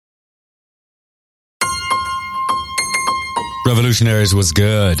Revolutionaries, was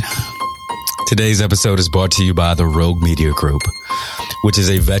good. Today's episode is brought to you by the Rogue Media Group, which is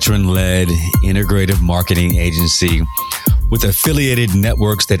a veteran-led integrative marketing agency with affiliated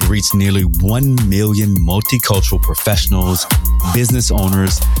networks that reach nearly 1 million multicultural professionals, business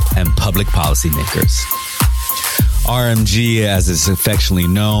owners, and public policymakers. RMG, as it's affectionately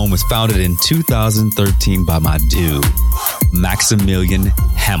known, was founded in 2013 by my dude, Maximilian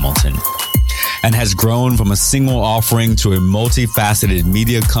Hamilton, and has grown from a single offering to a multifaceted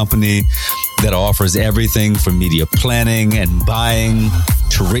media company that offers everything from media planning and buying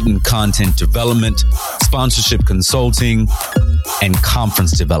to written content development, sponsorship consulting, and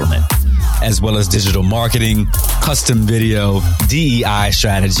conference development, as well as digital marketing, custom video, DEI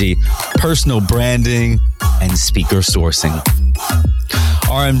strategy, personal branding, and speaker sourcing.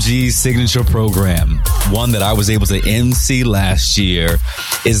 RMG's signature program, one that I was able to MC last year,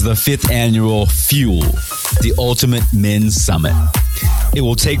 is the 5th annual Fuel, the Ultimate Men's Summit. It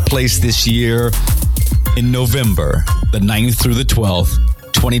will take place this year in November, the 9th through the 12th,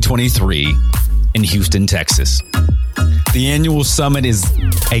 2023, in Houston, Texas. The annual summit is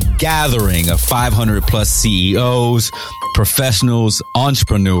a gathering of 500 plus CEOs, professionals,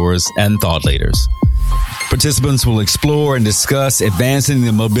 entrepreneurs, and thought leaders. Participants will explore and discuss advancing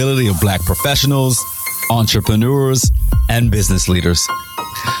the mobility of Black professionals, entrepreneurs, and business leaders.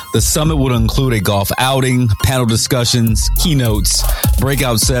 The summit will include a golf outing, panel discussions, keynotes,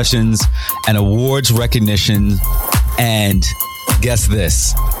 breakout sessions, and awards recognition, and guess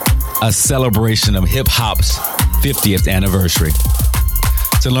this, a celebration of hip-hop's 50th anniversary.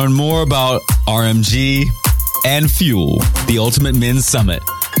 To learn more about RMG and Fuel, the Ultimate Men's Summit,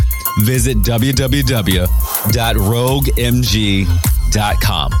 visit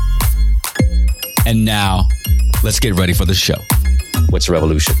www.roguemg.com. And now, let's get ready for the show. What's a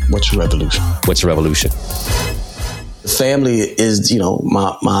revolution? What's a revolution? What's a revolution? Family is,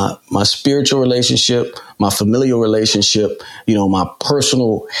 my spiritual relationship, my familial relationship, my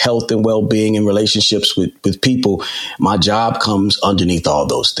personal health and well-being and relationships with people. My job comes underneath all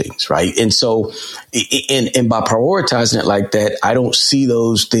those things, right? And so, and by prioritizing it like that, I don't see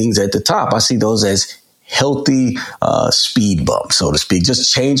those things at the top. I see those as healthy speed bumps, so to speak,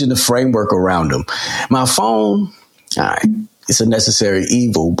 just changing the framework around them. My phone, all right, it's a necessary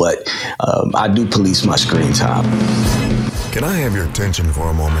evil, but I do police my screen time. Can I have your attention for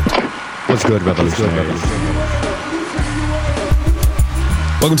a moment? What's good, revolutionaries?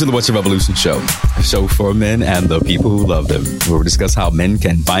 Welcome to the What's a Revolution show, a show for men and the people who love them, where we discuss how men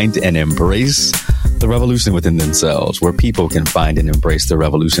can find and embrace the revolution within themselves, where people can find and embrace the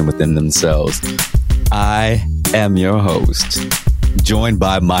revolution within themselves. I am your host, joined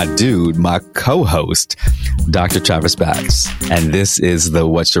by my dude, my co-host, Dr. Travis Batts. And this is the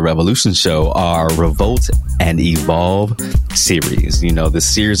What's the Revolution show, our Revolt and Evolve series. The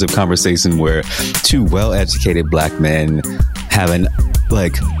series of conversation where two well-educated Black men have an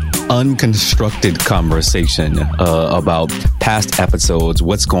unconstructed conversation about past episodes,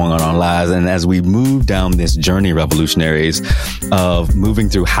 what's going on in our lives. And as we move down this journey, revolutionaries, of moving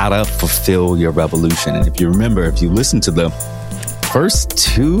through how to fulfill your revolution. And if you remember, if you listen to the first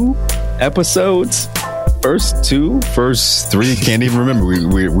two episodes, first three, can't even remember.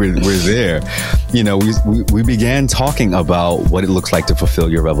 We're there. We began talking about what it looks like to fulfill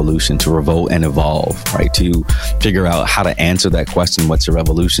your revolution, to revolt and evolve, right? To figure out how to answer that question, what's your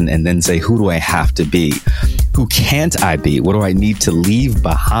revolution? And then say, who do I have to be? Who can't I be? What do I need to leave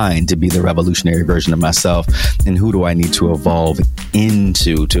behind to be the revolutionary version of myself? And who do I need to evolve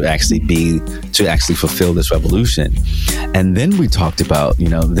into to actually fulfill this revolution? And then we talked about,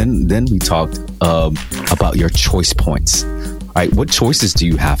 about your choice points. Right? What choices do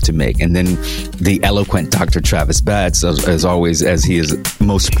you have to make? And then the eloquent Dr. Travis Batts, as always, as he is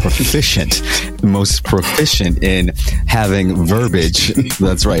most proficient in having verbiage.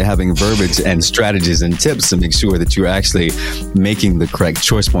 That's right, having verbiage and strategies and tips to make sure that you're actually making the correct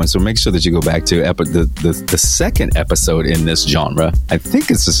choice points. So make sure that you go back to the second episode in this genre. I think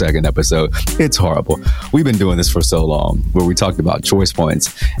it's the second episode. It's horrible. We've been doing this for so long, where we talked about choice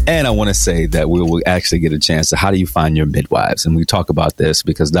points. And I want to say that we will actually get a chance to how do you find your midwives? And we talk about this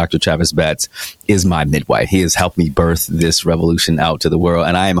because Dr. Travis Batts is my midwife. He has helped me birth this revolution out to the world.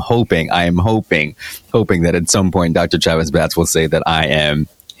 And I am hoping that at some point Dr. Travis Batts will say that I am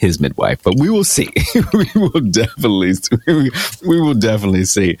his midwife, but we will see. we will definitely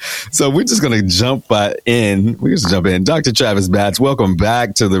see. So we're just going to jump in. Dr. Travis Batts, welcome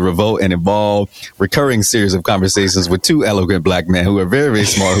back to the Revolt and Evolve recurring series of conversations with two eloquent Black men who are very, very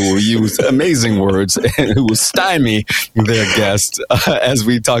smart, who will use amazing words and who will stymie their guests as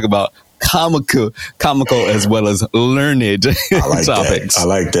we talk about comical as well as learned topics. I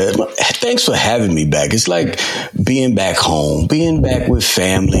like that. Thanks for having me back. It's like being back home, being back with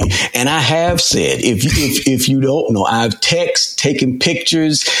family. And I have said, if you don't know, I've taken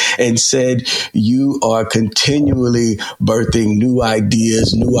pictures and said you are continually birthing new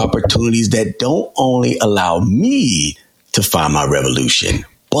ideas, new opportunities that don't only allow me to find my revolution,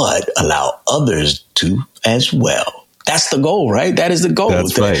 but allow others to as well. That's the goal, right? That is the goal.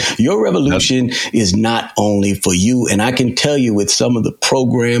 That's right. Your revolution is not only for you. And I can tell you with some of the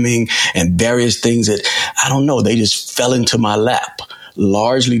programming and various things that, I don't know, they just fell into my lap,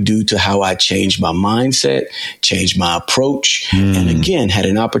 largely due to how I changed my mindset, changed my approach, and again, had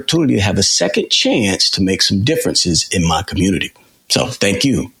an opportunity to have a second chance to make some differences in my community. So thank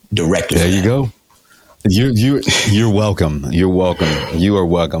you directly. There you go. You're welcome. You're welcome. You are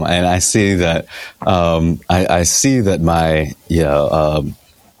welcome. And I see that. I see that my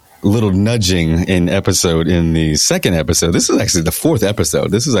little nudging in the second episode. This is actually the fourth episode.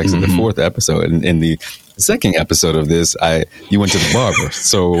 The fourth episode. In the second episode of this, you went to the barber.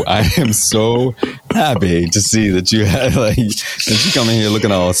 So I am so happy to see that you had that you come in here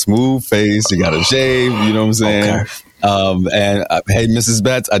looking all smooth face. You got a shave. You know what I'm saying? Okay. Hey, Mrs.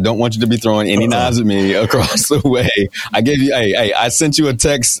 Betts, I don't want you to be throwing any knives at me across the way. I gave you, I sent you a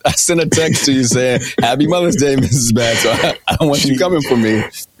text. I sent a text to you saying, Happy Mother's Day, Mrs. Betts. So I don't want you coming for me.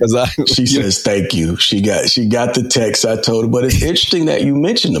 She says, thank you. She got the text I told her. But it's interesting that you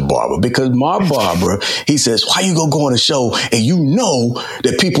mentioned the barber, because my barber, he says, why you gonna go on a show and you know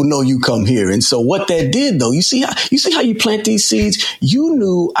that people know you come here? And so what that did, though, you see how you plant these seeds? You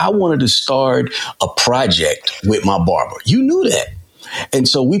knew I wanted to start a project with my barber. You knew that. And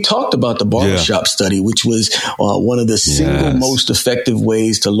so we talked about the barbershop study, which was one of the single most effective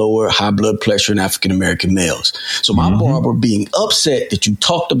ways to lower high blood pressure in African-American males. So my barber, being upset that you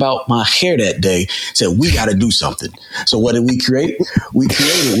talked about my hair that day, said, we got to do something. So what did we create?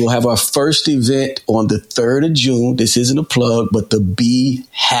 We'll have our first event on the 3rd of June. This isn't a plug, but the Be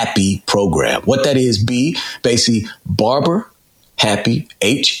Happy program. What that is, B, basically Barber Happy,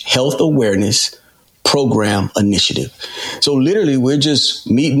 H, Health Awareness Program Initiative. So literally, we're just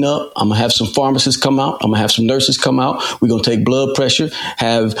meeting up. I'm going to have some pharmacists come out. I'm going to have some nurses come out. We're going to take blood pressure,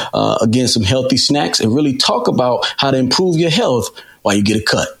 have, again, some healthy snacks, and really talk about how to improve your health while you get a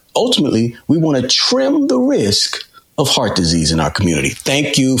cut. Ultimately, we want to trim the risk of heart disease in our community.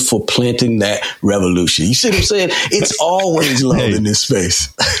 Thank you for planting that revolution. You see what I'm saying? It's always love in this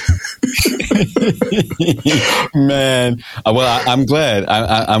space. Man, well, I'm glad.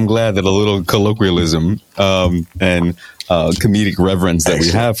 I'm glad that a little colloquialism and comedic reverence that we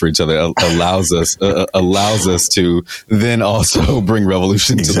have for each other allows us to then also bring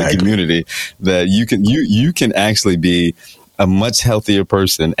revolution to the community. That you can actually be a much healthier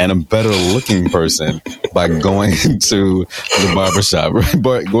person and a better looking person by going to the barbershop.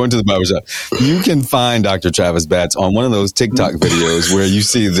 Going to the barbershop. You can find Dr. Travis Batts on one of those TikTok videos where you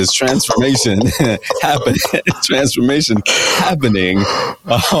see this transformation happening.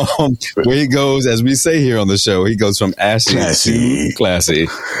 Where he goes, as we say here on the show, he goes from ashy to classy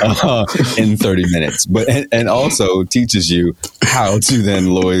in 30 minutes. But and also teaches you how to then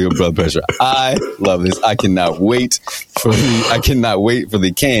lower your blood pressure. I love this. I cannot wait for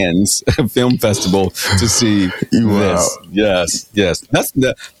the Cannes Film Festival to see this. Yes.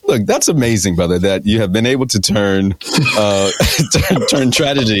 That's amazing, brother, that you have been able to turn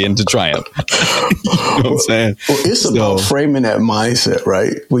tragedy into triumph. You know what I'm saying? Well, it's about framing that mindset,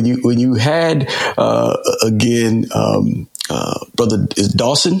 right? When you had brother is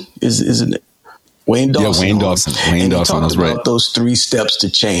Dawson, isn't it? Wayne Dawson. Yeah, Wayne Dawson. Wayne Dawson, that's right. Those 3 steps to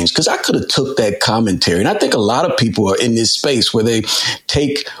change. Because I could have took that commentary. And I think a lot of people are in this space where they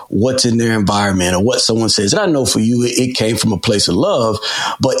take what's in their environment or what someone says. And I know for you, it came from a place of love,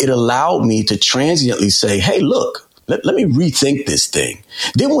 but it allowed me to transiently say, hey, look, let me rethink this thing.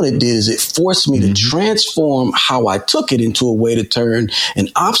 Then what it did is it forced me to transform how I took it into a way to turn an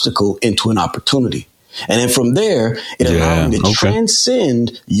obstacle into an opportunity. And then from there, it allowed me to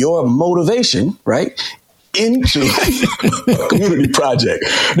transcend your motivation, right, into a community project.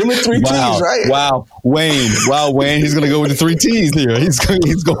 Them are 3 T's, right? Wow, Wayne. He's going to go with the 3 T's here. He's going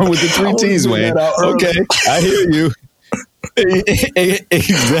with the 3 T's, Wayne. Okay, I hear you.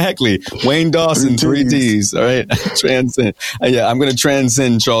 Exactly. Wayne Dawson, 3 T's. All right. Transcend. I'm going to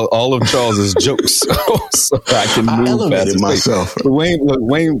transcend all of Charles's jokes so I can move elevated myself. Wayne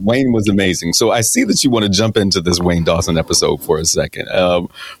was amazing. So I see that you want to jump into this Wayne Dawson episode for a second.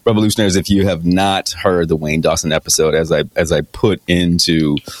 Revolutionaries, if you have not heard the Wayne Dawson episode, as I put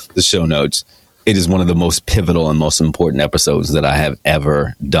into the show notes, it is one of the most pivotal and most important episodes that I have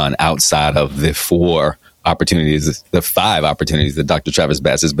ever done outside of the 5 opportunities that Dr. Travis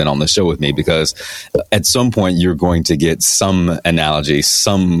Bass has been on the show with me, because at some point you're going to get some analogy,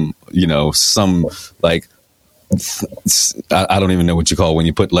 some like, I don't even know what you call when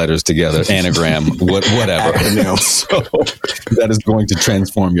you put letters together, anagram, whatever. So that is going to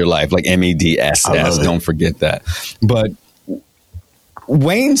transform your life, like MEDSS. Don't forget that. But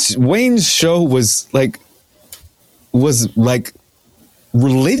Wayne's show was like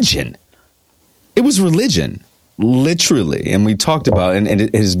religion. It was religion, literally. And we talked about, and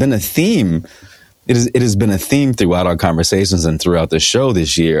it has been a theme. It has been a theme throughout our conversations and throughout the show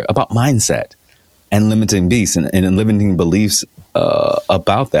this year about mindset and limiting beliefs and limiting beliefs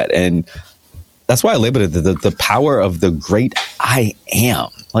about that. And that's why I labeled it the power of the great I am.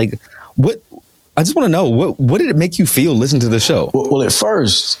 Like, what? I just want to know, what did it make you feel listening to the show? Well, at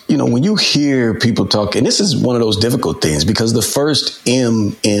first, when you hear people talk, and this is one of those difficult things, because the first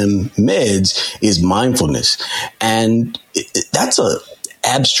M in meds is mindfulness. And that's a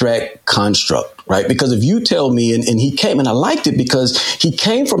abstract construct, right? Because if you tell me, and he came, and I liked it because he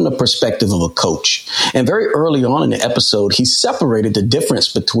came from the perspective of a coach. And very early on in the episode, he separated the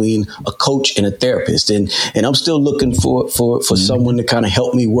difference between a coach and a therapist. And I'm still looking for someone to kind of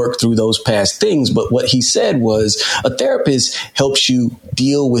help me work through those past things. But what he said was a therapist helps you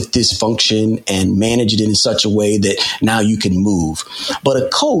deal with dysfunction and manage it in such a way that now you can move. But a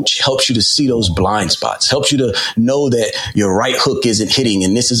coach helps you to see those blind spots, helps you to know that your right hook isn't hitting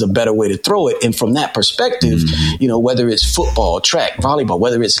and this is a better way to throw it. And from that perspective, whether it's football, track, volleyball,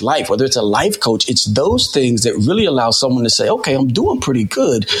 whether it's life, whether it's a life coach, it's those things that really allow someone to say, okay, I'm doing pretty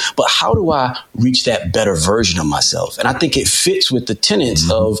good, but how do I reach that better version of myself? And I think it fits with the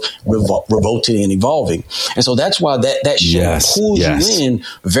tenets of revolting and evolving. And so that's why that show pulls you in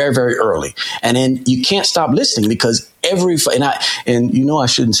very, very early. And then you can't stop listening because I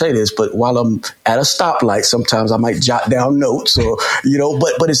shouldn't say this, but while I'm at a stoplight, sometimes I might jot down notes or,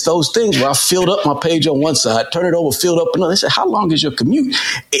 but it's those things where I filled up my page on one side, turn it over, filled up another. They said, how long is your commute?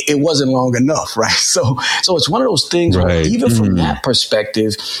 It wasn't long enough, right? So it's one of those things where even from that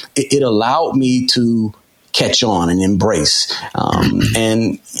perspective, it allowed me to catch on and embrace.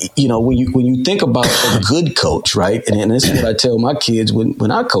 When you think about a good coach, right? And this is what I tell my kids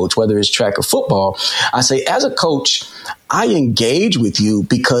when I coach, whether it's track or football, I say, as a coach, I engage with you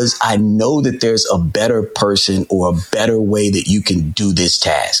because I know that there's a better person or a better way that you can do this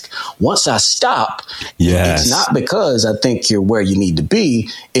task. Once I stop, it's not because I think you're where you need to be.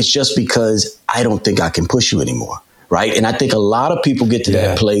 It's just because I don't think I can push you anymore. Right. And I think a lot of people get to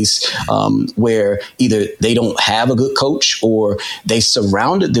that place where either they don't have a good coach or they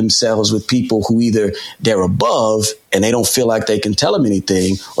surrounded themselves with people who either they're above and they don't feel like they can tell them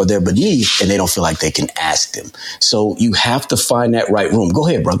anything, or they're beneath and they don't feel like they can ask them. So you have to find that right room. Go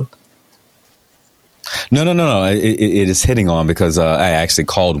ahead, brother. No. It is hitting on because I actually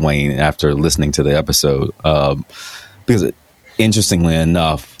called Wayne after listening to the episode because interestingly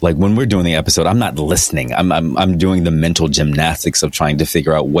enough, like when we're doing the episode, I'm not listening. I'm doing the mental gymnastics of trying to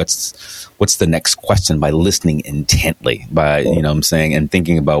figure out what's the next question by listening intently, by, and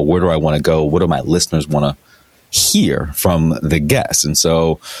thinking about where do I want to go? What do my listeners want to hear from the guests? And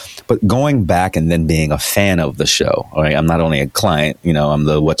so, but going back and then being a fan of the show, all right, I'm not only a client, I'm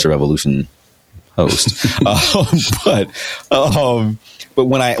the What's Your Revolution host, but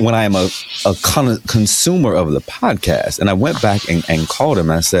when I am a consumer of the podcast, and I went back and called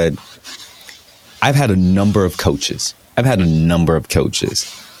him, I said, I've had a number of coaches,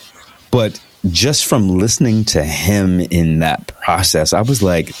 but just from listening to him in that process, I was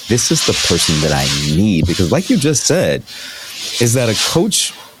like, this is the person that I need. Because like you just said, is that a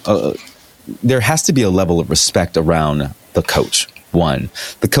coach, there has to be a level of respect around the coach. One,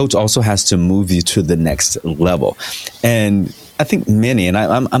 the coach also has to move you to the next level. And I think many, and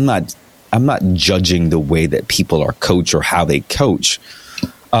I'm not judging the way that people are coached or how they coach.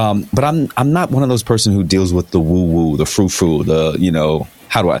 But I'm not one of those person who deals with the woo-woo, the frou-frou,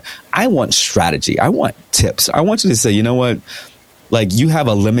 I want strategy. I want tips. I want you to say, you know what? Like, you have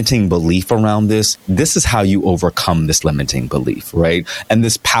a limiting belief around this. This is how you overcome this limiting belief, right? And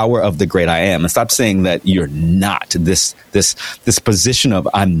this power of the great I am. And stop saying that you're not this position of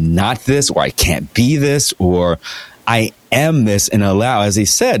I'm not this, or I can't be this, or I am this. And allow, as he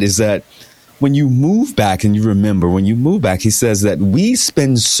said, is that when you move back, and you remember when you move back, he says that we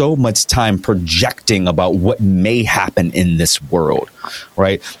spend so much time projecting about what may happen in this world,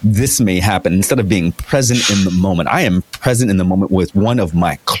 right? This may happen instead of being present in the moment. I am present in the moment with one of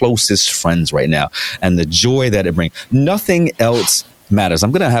my closest friends right now, and the joy that it brings. Nothing else matters.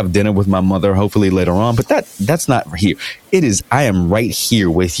 I'm going to have dinner with my mother hopefully later on, but that's not here. It is, I am right here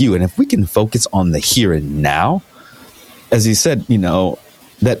with you. And if we can focus on the here and now, as he said,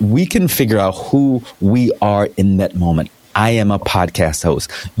 that we can figure out who we are in that moment. I am a podcast host.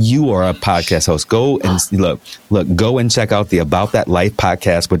 You are a podcast host. Go and go and check out the About That Life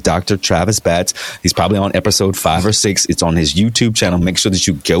podcast with Dr. Travis Batts. He's probably on episode 5 or 6. It's on his YouTube channel. Make sure that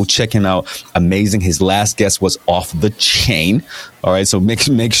you go check him out. Amazing. His last guest was off the chain. All right. So make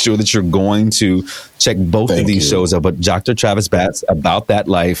sure that you're going to check both of these shows out. But Dr. Travis Batts, About That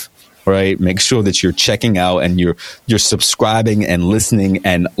Life. Right. Make sure that you're checking out and you're subscribing and listening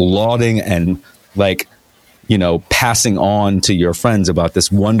and lauding and passing on to your friends about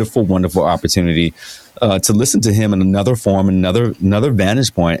this wonderful, wonderful opportunity to listen to him in another form, another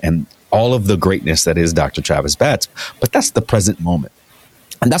vantage point, and all of the greatness that is Dr. Travis Batts. But that's the present moment.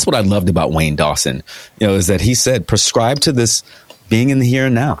 And that's what I loved about Wayne Dawson, is that he said, prescribe to this being in the here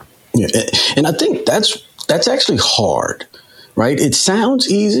and now. Yeah, and I think that's actually hard. Right. It sounds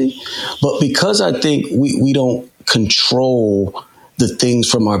easy, but because I think we don't control the things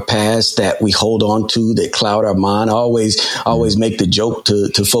from our past that we hold on to that cloud our mind. I always make the joke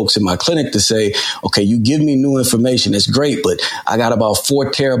to folks in my clinic to say, okay, you give me new information. It's great, but I got about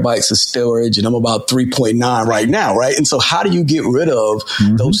 4 terabytes of storage and I'm about 3.9 right now. Right. And so how do you get rid of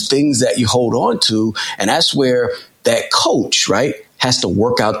those things that you hold on to? And that's where that coach, right, has to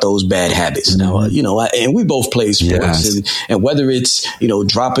work out those bad habits. Now, and we both play sports, and whether it's,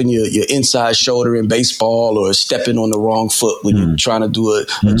 dropping your inside shoulder in baseball or stepping on the wrong foot when you're trying to do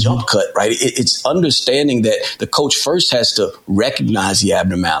a jump cut, right? It's understanding that the coach first has to recognize the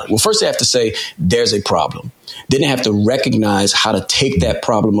abnormality. Well, first they have to say there's a problem. Then they have to recognize how to take that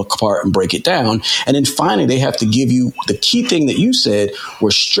problem apart and break it down. And then finally, they have to give you the key thing that you said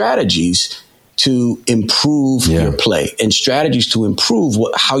were strategies to improve your play and strategies to improve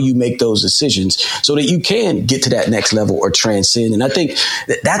how you make those decisions so that you can get to that next level or transcend. And I think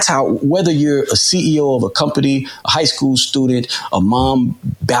that's how, whether you're a CEO of a company, a high school student, a mom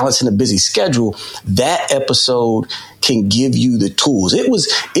balancing a busy schedule, that episode can give you the tools. It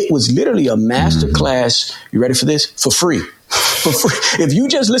was literally a master class. You ready for this? For free. For free. If you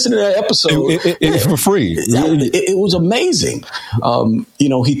just listen to that episode, it's for free. It was amazing.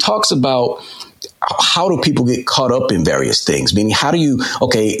 He talks about how do people get caught up in various things? Meaning, how do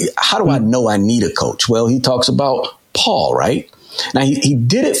I know I need a coach? Well, he talks about Paul, right? Now, he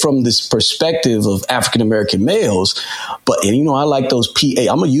did it from this perspective of African-American males, I like those PA.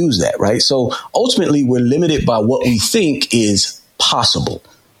 I'm going to use that, right? So ultimately, we're limited by what we think is possible.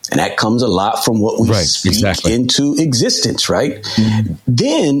 And that comes a lot from what we speak into existence, right?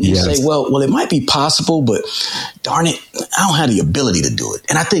 Then you say, well, it might be possible, but darn it, I don't have the ability to do it.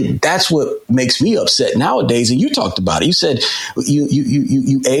 And I think that's what makes me upset nowadays. And you talked about it. You said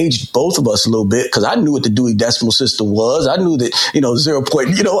you aged both of us a little bit because I knew what the Dewey Decimal System was. I knew that, 0 point,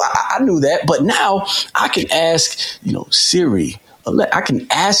 I knew that. But now I can ask, Siri, I can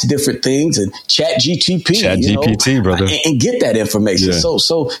ask different things and chat GPT, brother, and get that information. Yeah.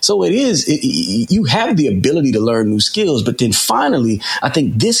 So it is, you have the ability to learn new skills, but then finally, I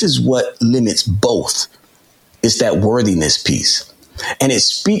think this is what limits both. It's that worthiness piece. And it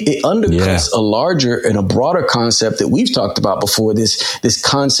undercuts a larger and a broader concept that we've talked about before, this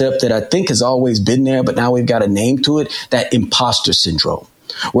concept that I think has always been there, but now we've got a name to it, that imposter syndrome,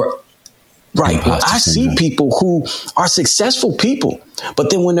 where I see people who are successful people,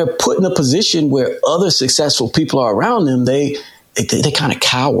 but then when they're put in a position where other successful people are around them, they kind of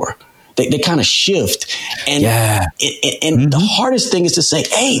cower. They kind of shift. And the hardest thing is to say,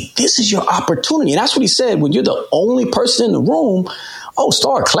 hey, this is your opportunity. And that's what he said. When you're the only person in the room,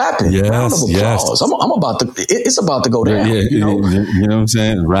 start clapping. Round of applause. Yes. I'm about to. It's about to go down. You know what I'm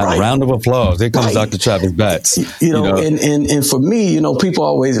saying? Round of applause. Here comes Dr. Travis Batts. And for me, people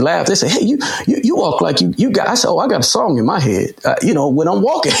always laugh. They say, "Hey, you walk like you got." I said, I got a song in my head. When I'm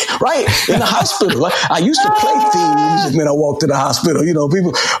walking in the hospital. I used to play themes when I walked to the hospital.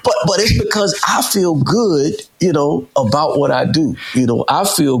 People, but it's because I feel good. About what I do. I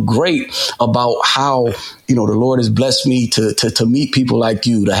feel great about how the Lord has blessed me to meet people like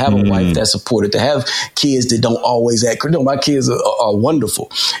you, to have a wife that's supported, to have kids that don't always act. My kids are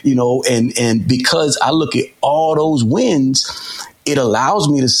wonderful, and because I look at all those wins, it allows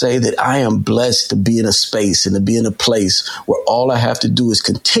me to say that I am blessed to be in a space and to be in a place where all I have to do is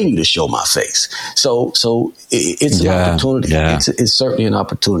continue to show my face. So it's an opportunity. Yeah. It's certainly an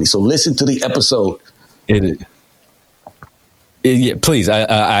opportunity. So listen to the episode. Please,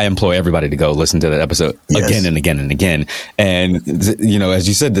 I implore everybody to go listen to that episode again and again and again. And as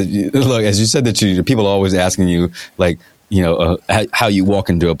you said that, people are always asking you, like, how you walk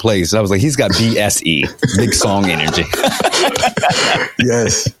into a place. I was like, he's got BSE, big song energy.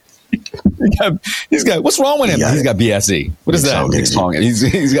 Yes. He's got, what's wrong with him? He's got BSE. What is that? Big song.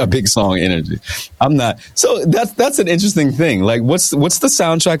 He's got big song energy. I'm not. So that's an interesting thing. Like, what's the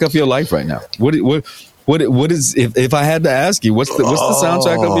soundtrack of your life right now? What is, if I had to ask you, what's the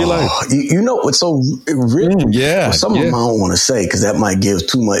soundtrack of your life? You know what's so really? Yeah. Some of them I don't want to say because that might give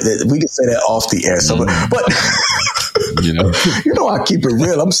too much. We can say that off the air. But you know, I keep it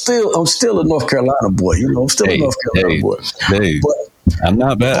real. I'm still a North Carolina boy. I'm still a North Carolina boy. But I'm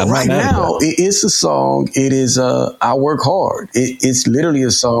not bad. Right now, it's a song. It is I Work Hard. It's literally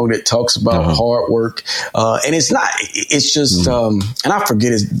a song that talks about hard work, and it's not. It's just, and I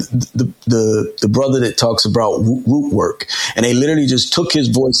forget the brother that talks about root work, and they literally just took his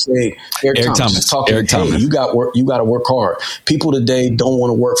voice, saying Eric Thomas talking. Eric Thomas. You got work. You got to work hard. People today don't want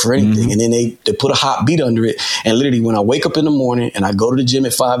to work for anything, and then they put a hot beat under it. And literally, when I wake up in the morning and I go to the gym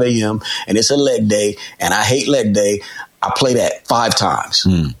at 5 a.m. and it's a leg day, and I hate leg day, I play that 5 times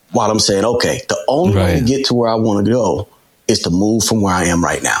while I'm saying, okay, the only way to get to where I want to go is to move from where I am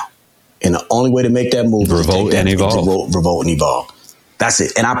right now. And the only way to make that move is Revolt and Evolve. Revolt and Evolve. That's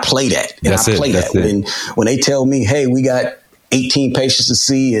it. And I play that. And I play that. When they tell me, hey, we got 18 patients to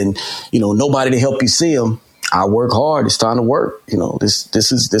see and, nobody to help you see them, I work hard. It's time to work.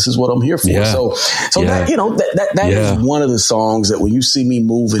 This is what I'm here for. Yeah. So that is one of the songs that when you see me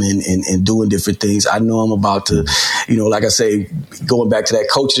moving and doing different things, I know I'm about to, like I say, going back to that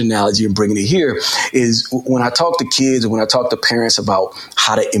coaching analogy and bringing it here, is when I talk to kids and when I talk to parents about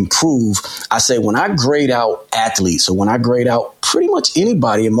how to improve, I say when I grade out athletes, or when I grade out pretty much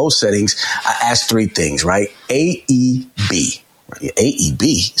anybody in most settings, I ask 3 things, right? AEB. AEB.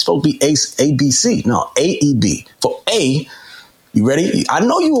 It's supposed to be ABC. No, AEB. For A, you ready? I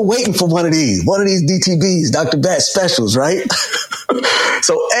know you were waiting for one of these DTBs, Dr. Bat specials, right?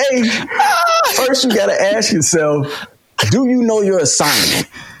 So A, first you got to ask yourself, do you know your assignment?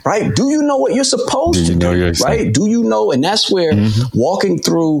 Right? Do you know what you're supposed to do? Right? Do you know? And that's where walking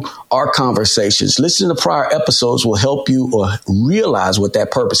through our conversations, listening to prior episodes will help you or realize what that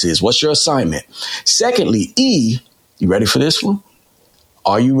purpose is. What's your assignment? Secondly, E, you ready for this one?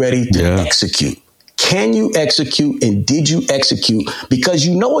 Are you ready to execute? Can you execute, and did you execute? Because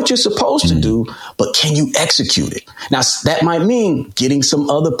you know what you're supposed to do, but can you execute it? Now, that might mean getting some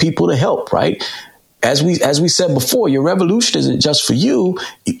other people to help, right? As we said before, your revolution isn't just for you.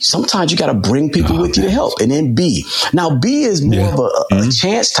 Sometimes you got to bring people with you to help. And then B. Now, B is more of a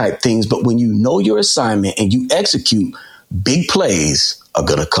chance type things, but when you know your assignment and you execute, big plays are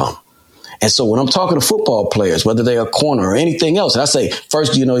going to come. And so when I'm talking to football players, whether they're a corner or anything else, and I say,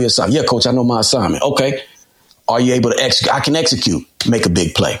 first, do you know your assignment? Yeah, coach, I know my assignment. Okay. Are you able to execute? I can execute. Make a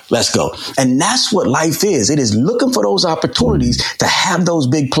big play. Let's go. And that's what life is. It is looking for those opportunities to have those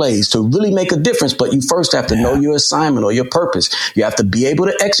big plays, to really make a difference. But you first have to know your assignment or your purpose. You have to be able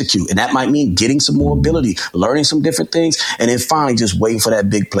to execute. And that might mean getting some more ability, learning some different things, and then finally just waiting for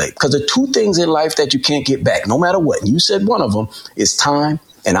that big play. Because the 2 things in life that you can't get back, no matter what, and you said one of them, is time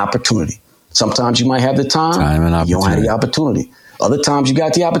and opportunity. Sometimes you might have the time and you don't have the opportunity. Other times you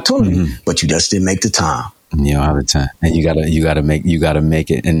got the opportunity, but you just didn't make the time. You don't have the time, and you gotta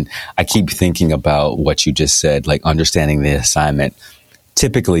make it. And I keep thinking about what you just said, like understanding the assignment.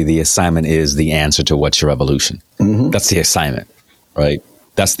 Typically, the assignment is the answer to what's your evolution. That's the assignment, right?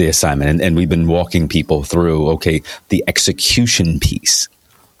 That's the assignment. And we've been walking people through, the execution piece.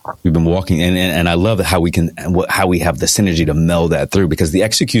 We've been walking, and I love how we have the synergy to meld that through, because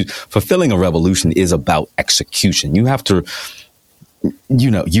fulfilling a revolution is about execution. You have to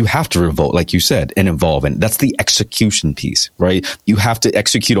revolt, like you said, and evolve. And that's the execution piece, right? You have to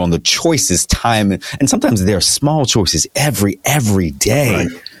execute on the choices, time. And sometimes there are small choices every day. Right.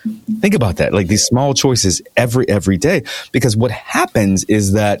 Think about that. Like these small choices every day, because what happens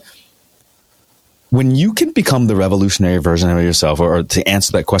is that when you can become the revolutionary version of yourself, or to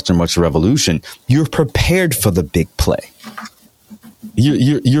answer that question, what's a revolution, you're prepared for the big play.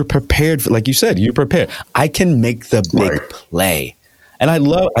 You're prepared for, like you said, you're prepared. I can make the big play. And I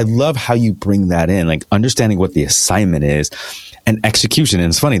love how you bring that in, like understanding what the assignment is and execution. And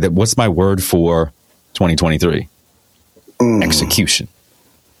it's funny that what's my word for 2023? Execution.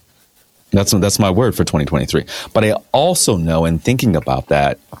 That's my word for 2023. But I also know, in thinking about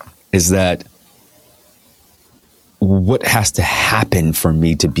that, is that what has to happen for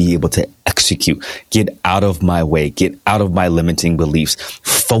me to be able to execute, get out of my way, get out of my limiting beliefs,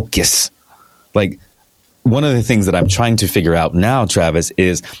 focus. Like one of the things that I'm trying to figure out now, Travis,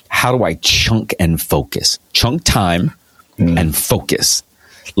 is how do I chunk and focus? Chunk time and focus.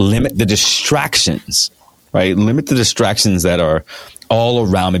 Limit the distractions right? Limit the distractions that are all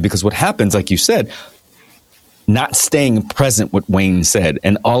around me, because what happens, like you said, not staying present, what Wayne said,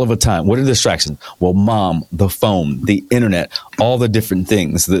 and all of the time, what are the distractions? Well, mom, the phone, the internet, all the different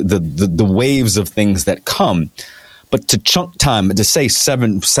things, the waves of things that come. But to chunk time, to say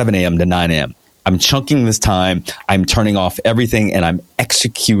 7 a.m. to 9 a.m., I'm chunking this time, I'm turning off everything, and I'm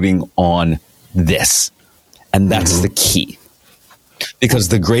executing on this. And that's the key. Because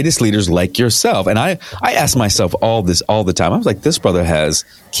the greatest leaders like yourself, and I ask myself all the time. I was like, this brother has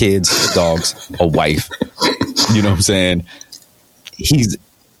kids, dogs, a wife. You know what I'm saying?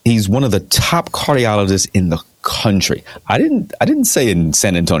 He's one of the top cardiologists in the country. I didn't say in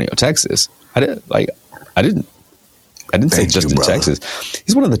San Antonio, Texas. I didn't say just in Texas.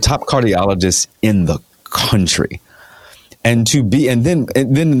 He's one of the top cardiologists in the country. And then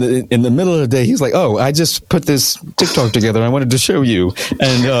in the middle of the day, he's like, "Oh, I just put this TikTok together. I wanted to show you."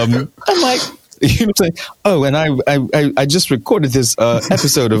 And I'm like, you know, saying, "Oh, and I just recorded this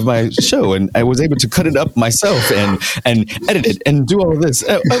episode of my show, and I was able to cut it up myself and edit it and do all of this."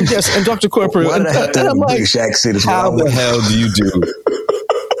 Oh yes, and Dr. Corporate. And I'm like, "How the hell do you do?"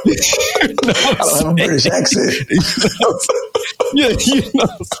 I don't have a British accent. Yeah, you know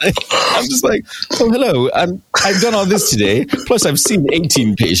what I'm saying? I'm just like, oh, hello. I've done all this today. Plus, I've seen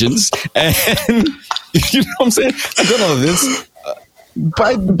 18 patients. And you know what I'm saying? I've done all of this.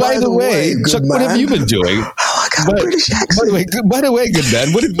 By the way, Chuck, what have you been doing? Oh, I got a British accent. By the way, good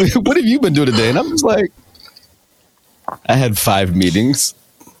man, what have you been doing today? And I'm just like, I had 5 meetings.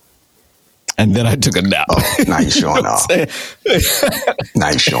 And then I took a nap. Oh, now you're showing off. Now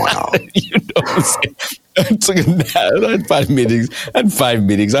you're showing off. You know what I'm saying? I took a nap. I had 5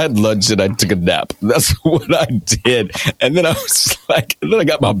 meetings. I had lunch and I took a nap. That's what I did. And then I was like, and then I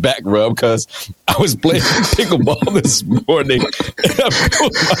got my back rubbed because I was playing pickleball this morning and I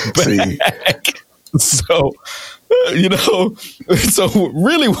pulled my back. So, you know, so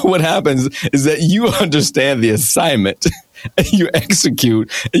really what happens is that you understand the assignment and you execute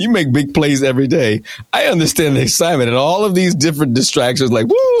and you make big plays every day. I understand the assignment and all of these different distractions like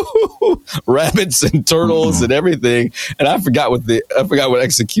woo, rabbits and turtles and everything. And I forgot what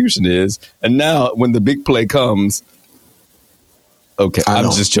execution is. And now when the big play comes, okay,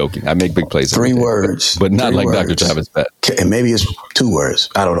 I'm just joking. I make big plays. 3 words. But not like words. Dr. Travis Pett. And maybe it's 2 words.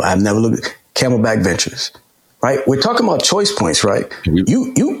 I don't know. I've never looked at Camelback Ventures. Right? We're talking about choice points, right?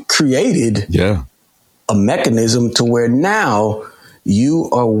 You created a mechanism to where now you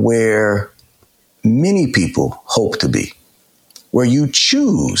are where many people hope to be, where you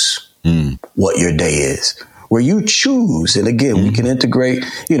choose what your day is, where you choose. And again, we can integrate,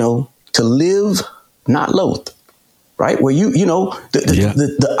 you know, to live, not loathe. Right? Where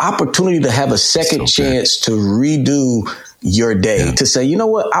the opportunity to have a second chance to redo your day, to say, you know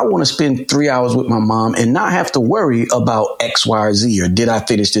what, I want to spend 3 hours with my mom and not have to worry about X, Y, or Z, or did I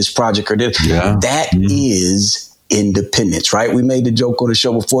finish this project or did that is independence, right? We made the joke on the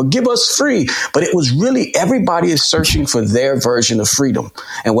show before, give us free, but it was really everybody is searching for their version of freedom.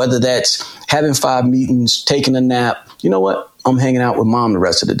 And whether that's having 5 meetings, taking a nap, you know what? I'm hanging out with mom the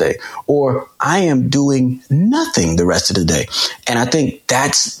rest of the day, or I am doing nothing the rest of the day. And I think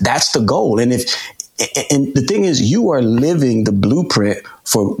that's the goal. And the thing is, you are living the blueprint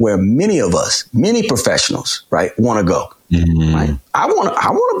for where many of us, many professionals, right, want to go. Right? I want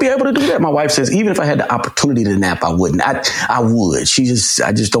to be able to do that. My wife says, even if I had the opportunity to nap, I wouldn't. I would.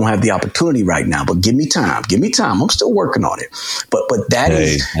 I just don't have the opportunity right now. But give me time. I'm still working on it. But that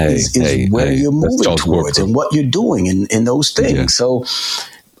is where you're moving towards and what you're doing in those things. Yeah. So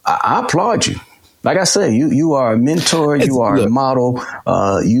I applaud you. Like I said, you are a mentor, you are a model,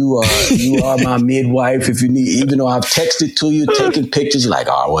 you are my midwife. If you need, even though I've texted to you, taking pictures, you're like,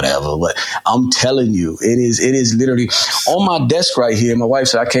 oh, whatever. But I'm telling you, it is literally on my desk right here. My wife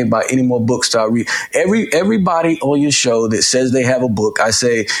said I can't buy any more books to read. Everybody on your show that says they have a book, I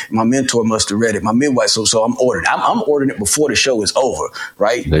say my mentor must have read it. My midwife, so I'm ordering. I'm ordering it before the show is over,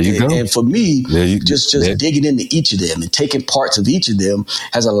 right? There you go. And for me, just digging into each of them and taking parts of each of them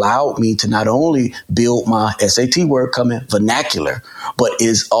has allowed me to not only build my SAT word coming vernacular, but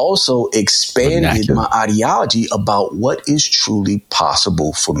is also expanded my ideology about what is truly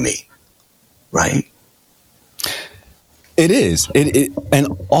possible for me. Right? It is.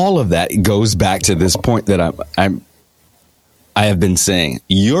 And all of that goes back to this point that I have been saying.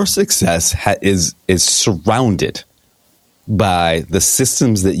 Your success is surrounded by the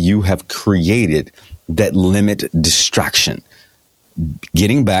systems that you have created that limit distraction.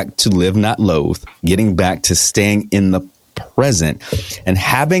 Getting back to live, not loathe, getting back to staying in the present and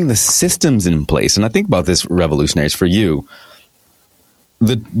having the systems in place. And I think about this, revolutionaries, for you.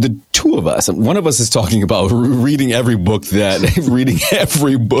 the two of us, one of us is talking about reading every book that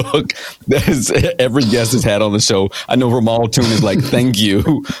every guest has had on the show. I know Ramal Toon is like, thank you.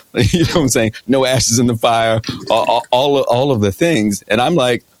 You know what I'm saying? No ashes in the fire, all of the things. And I'm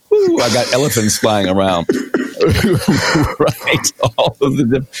like, ooh, I got elephants flying around. Right.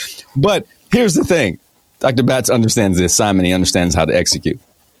 But here's the thing. Dr. Batts understands the assignment. He understands how to execute.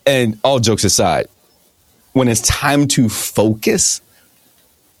 And all jokes aside, when it's time to focus,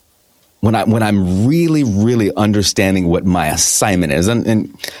 when I'm really, really understanding what my assignment is,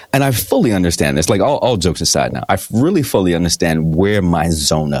 and I fully understand this, like all jokes aside now, I really fully understand where my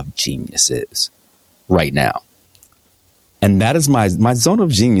zone of genius is right now. And that is my zone of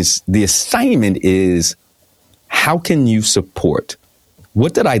genius. The assignment is, how can you support?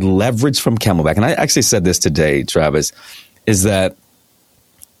 What did I leverage from Camelback? And I actually said this today, Travis, is that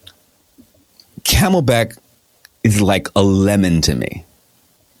Camelback is like a lemon to me.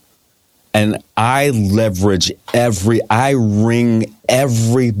 And I wring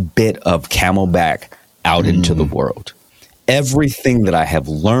every bit of Camelback out into the world. Everything that I have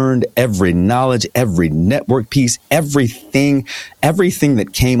learned, every knowledge, every network piece, everything that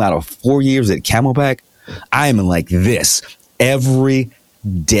came out of 4 years at Camelback, I am like this every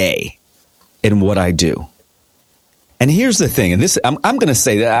day in what I do. And here's the thing, and this I'm going to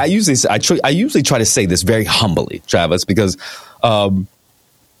say that I usually try to say this very humbly, Travis, because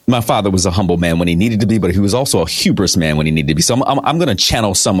my father was a humble man when he needed to be, but he was also a hubris man when he needed to be. So I'm going to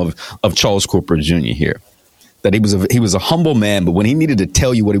channel some of Charles Cooper Jr. here. That he was a humble man, but when he needed to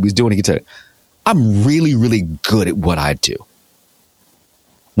tell you what he was doing, he could tell you, I'm really, really good at what I do.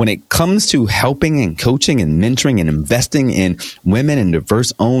 When it comes to helping and coaching and mentoring and investing in women and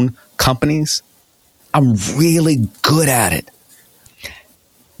diverse-owned companies, I'm really good at it.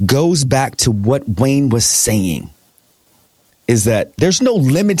 Goes back to what Wayne was saying, is that there's no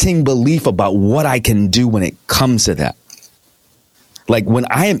limiting belief about what I can do when it comes to that. Like when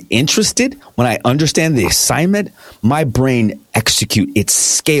I am interested, when I understand the assignment, my brain execute. It's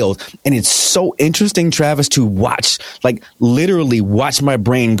scaled. And it's so interesting, Travis, to watch, like literally watch my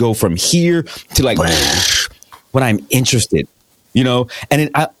brain go from here to like when I'm interested, you know, and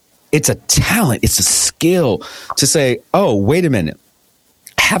it's a talent. It's a skill to say, oh, wait a minute.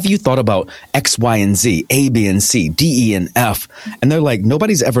 Have you thought about X, Y, and Z, A, B, and C, D, E, and F? And they're like,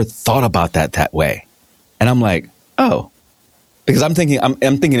 nobody's ever thought about that way. And I'm like, oh. Because I'm thinking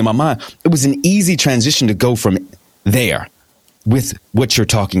in my mind, it was an easy transition to go from there with what you're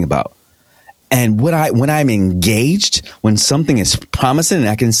talking about. And when I'm engaged, when something is promising and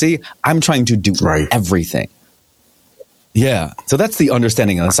I can see, I'm trying to do everything. Yeah. So that's the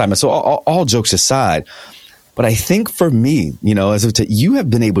understanding of assignment. So all jokes aside, but I think for me, you know, you have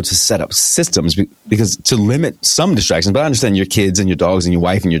been able to set up systems because to limit some distractions, but I understand your kids and your dogs and your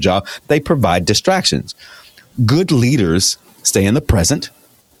wife and your job, they provide distractions. Good leaders stay in the present.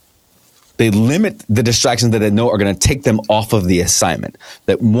 They limit the distractions that they know are going to take them off of the assignment,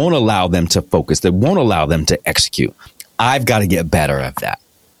 that won't allow them to focus, that won't allow them to execute. I've got to get better at that.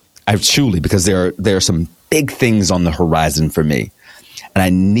 Because there are some big things on the horizon for me, and I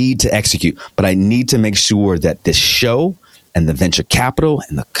need to execute, but I need to make sure that this show and the venture capital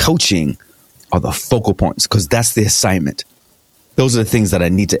and the coaching are the focal points, because that's the assignment. Those are the things that I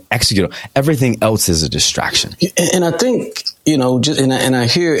need to execute on. Everything else is a distraction. And I think, you know, and I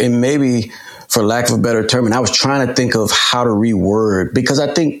hear, and maybe for lack of a better term, and I was trying to think of how to reword, because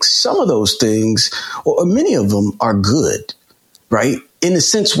I think some of those things, or many of them, are good, right? In the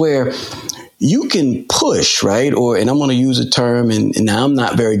sense where you can push, right? And I'm going to use a term, and now I'm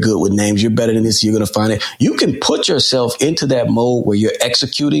not very good with names. You're better than this. You're going to find it. You can put yourself into that mode where you're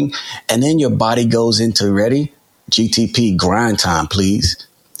executing, and then your body goes into ready. GTP, grind time, please.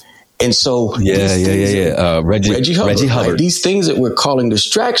 And so Reggie Hubbard. Right? These things that we're calling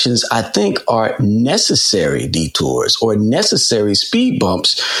distractions, I think, are necessary detours or necessary speed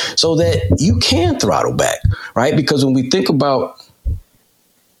bumps so that you can throttle back, right? Because when we think about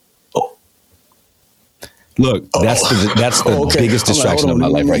that's the biggest distraction of my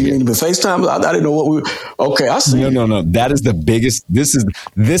life right here. You mean FaceTime? I didn't know what we were. Okay, I see. No. That is the biggest.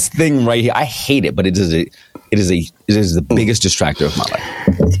 This thing right here. I hate it, but it is the biggest distractor of my life.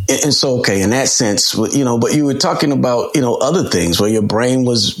 And so, okay, in that sense, you know, but you were talking about, you know, other things where your brain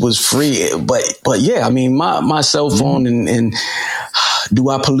was free. But yeah, I mean, my cell phone and do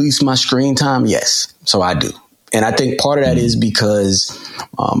I police my screen time? Yes. So I do. And I think part of that is because,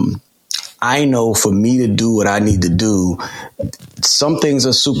 I know for me to do what I need to do, some things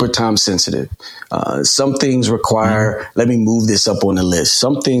are super time sensitive. Some things require, let me move this up on the list.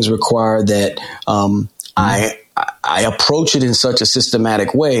 Some things require that I approach it in such a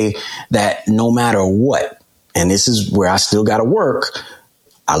systematic way that no matter what, and this is where I still got to work,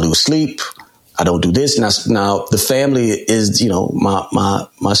 I lose sleep. I don't do this. Now the family is,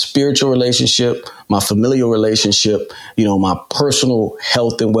 my spiritual relationship, my familial relationship, my personal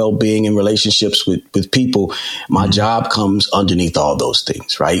health and well-being and relationships with people. My job comes underneath all those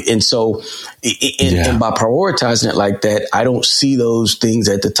things. Right. And so and by prioritizing it like that, I don't see those things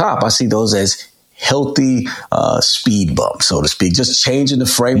at the top. I see those as healthy speed bumps, so to speak, just changing the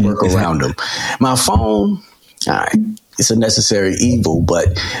framework around them. My phone, all right, it's a necessary evil, but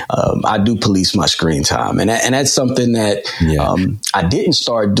I do police my screen time. And that's something that I didn't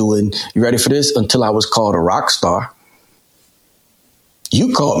start doing, you ready for this, until I was called a rock star.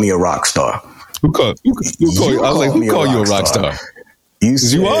 You called me a rock star. Who called you? I was like, who called you a rock star?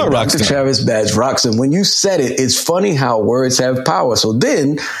 You are a rock Dr. star. Travis Batts rocks. And when you said it, it's funny how words have power. So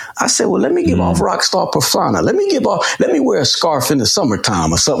then I said, well, let me give off rock star persona. Let me wear a scarf in the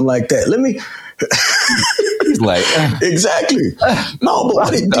summertime or something like that. Let me. He's like, exactly. No, but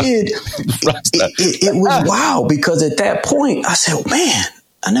what it did, it was wow, because at that point I said, man,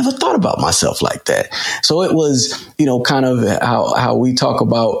 I never thought about myself like that. So it was, kind of how we talk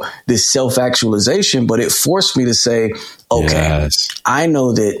about this self-actualization, but it forced me to say, okay, I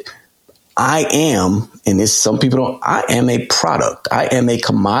know that I am, and this, some people don't, I am a product. I am a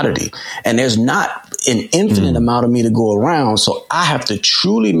commodity, and there's not an infinite amount of me to go around. So I have to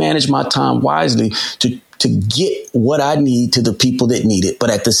truly manage my time wisely to get what I need to the people that need it. But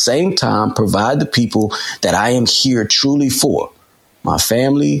at the same time, provide the people that I am here truly for. My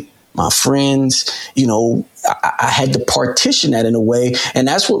family, my friends, I had to partition that in a way. And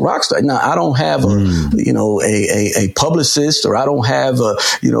that's what Rockstar. Now, I don't have a publicist, or I don't have a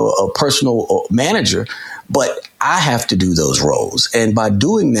personal manager, but I have to do those roles. And by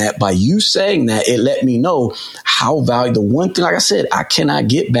doing that, by you saying that, it let me know how valuable. The one thing, like I said, I cannot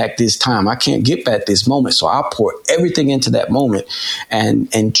get back this time. I can't get back this moment. So I pour everything into that moment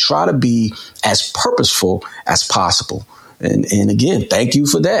and try to be as purposeful as possible. And again, thank you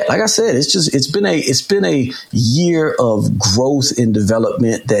for that. Like I said, it's been a year of growth and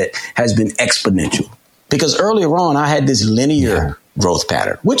development that has been exponential. Because earlier on, I had this linear growth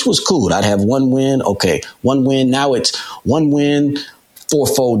pattern, which was cool. I'd have one win. Okay, one win. Now it's one win,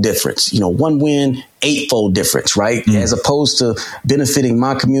 fourfold difference. One win, eightfold difference, right? As opposed to benefiting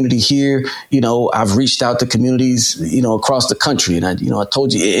my community here, I've reached out to communities, across the country. And I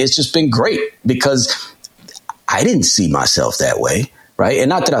told you, it's just been great because I didn't see myself that way, right? And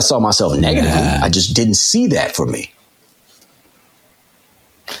not that I saw myself negatively. I just didn't see that for me.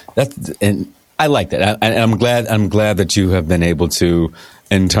 And I like that. And I'm glad that you have been able to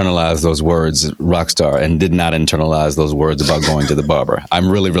internalize those words, rockstar, and did not internalize those words about going to the barber. I'm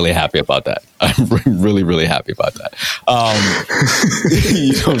really, really happy about that. I'm really, really happy about that.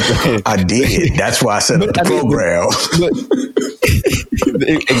 I did. That's why I set up the program.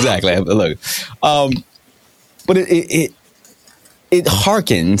 Exactly. Look, but it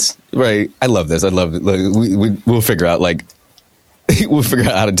harkens, right? I love this. I love it. Like, we'll figure out we'll figure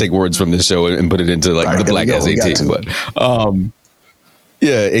out how to take words from this show and put it into the Black SAT. But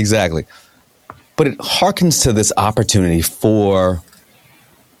yeah, exactly. But it harkens to this opportunity for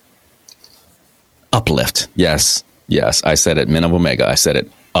uplift. Yes. I said it. Men of Omega. I said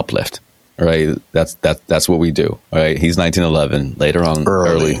it. Uplift. All right. That's what we do. All right. He's 1911. Later on,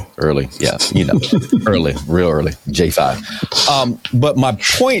 early. Yeah. Early, real early. J5. But my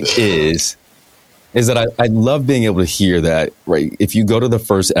point is that I love being able to hear that, right? If you go to the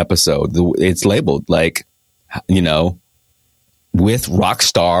first episode, it's labeled with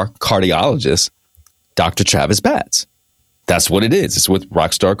rockstar cardiologist, Dr. Travis Batts. That's what it is. It's with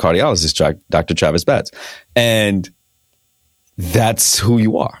rockstar cardiologist, Dr. Travis Batts. And that's who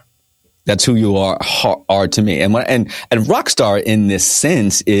you are. That's who you are to me. And rockstar in this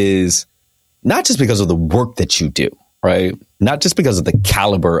sense is not just because of the work that you do, right? Not just because of the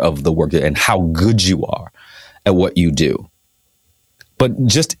caliber of the work and how good you are at what you do, but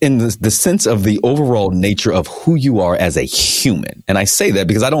just in the sense of the overall nature of who you are as a human. And I say that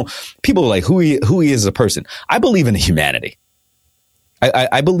because people are like, who he is as a person. I believe in humanity.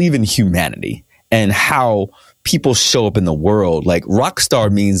 I believe in humanity and how people show up in the world. Like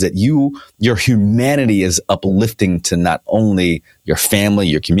rockstar means that your humanity is uplifting to not only your family,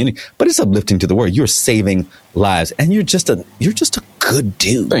 your community, but it's uplifting to the world. You're saving lives, and you're just a good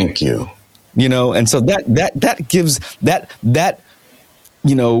dude. Thank you. And so that gives that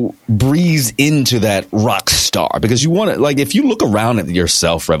breeze into that rock star, because you want to, like, if you look around at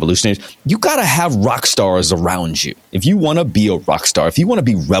yourself, revolutionaries, you got to have rock stars around you. If you want to be a rock star, if you want to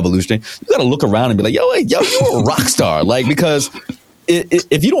be revolutionary, you got to look around and be like, yo, you're a rock star. Like, because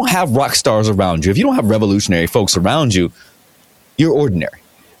if you don't have rock stars around you, if you don't have revolutionary folks around you, you're ordinary.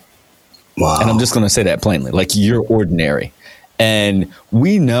 Wow. And I'm just going to say that plainly, like, you're ordinary. And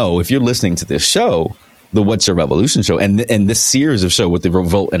we know, if you're listening to this show, the What's Your Revolution show, and this series of show with the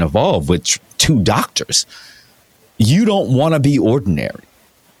Revolt and Evolve with two doctors, you don't want to be ordinary.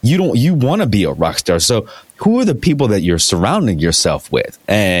 You want to be a rock star. So who are the people that you're surrounding yourself with?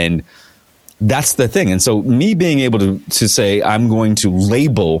 And that's the thing. And so me being able to say, I'm going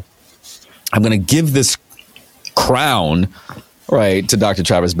to give this crown, right, to Dr.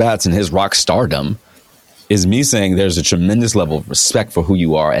 Travis Batts and his rock stardom, is me saying there's a tremendous level of respect for who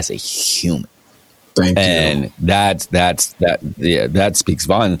you are as a human. Thank you. And that speaks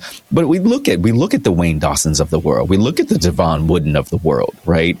volumes. But we look at the Wayne Dawsons of the world. We look at the Jevon Wooden of the world,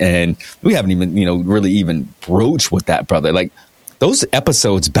 right? And we haven't even, really even broached with that, brother. Like, those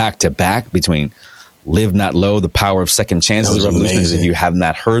episodes back to back between Live Not Low, The Power of Second Chances, Revolutionaries. If you have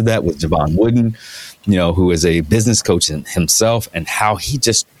not heard that, with Jevon Wooden, who is a business coach himself, and how he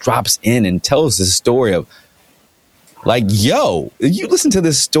just drops in and tells this story of, like, yo, you listen to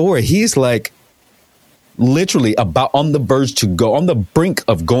this story, he's like, literally about on the brink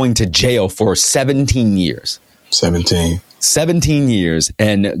of going to jail for 17 years. 17 years.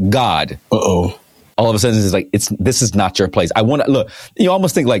 And God, all of a sudden is like, this is not your place. I want to look, you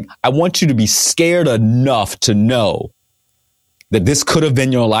almost think like, I want you to be scared enough to know that this could have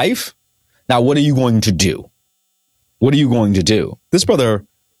been your life. Now, what are you going to do? What are you going to do? This brother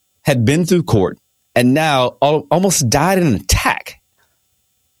had been through court and now almost died in an attack.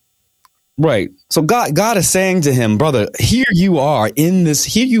 Right. So God is saying to him, brother, here you are in this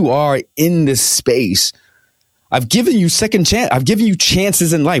space. I've given you second chance. I've given you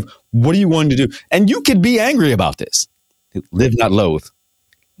chances in life. What are you going to do? And you could be angry about this. Live not loathe.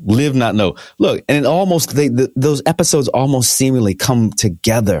 Live not know. Look, and it those episodes almost seemingly come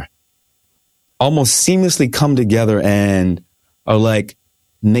together. Almost seamlessly come together and are like,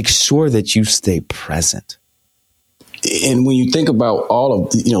 make sure that you stay present. And when you think about all of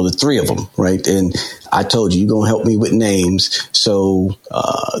the three of them, right? And I told you're going to help me with names. So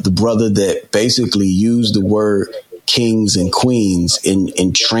the brother that basically used the word kings and queens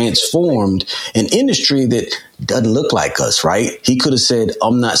and transformed an industry that doesn't look like us, right? He could have said,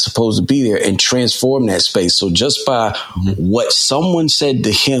 I'm not supposed to be there, and transform that space. So just by what someone said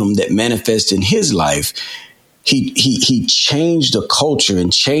to him that manifested in his life, he changed the culture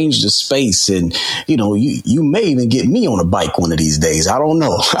and changed the space. And, you may even get me on a bike one of these days. I don't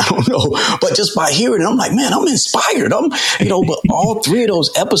know. But just by hearing it, I'm like, man, I'm inspired. But all three of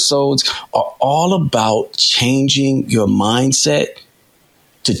those episodes are all about changing your mindset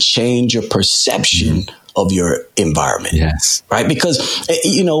to change your perception of your environment. Yes. Right. Because,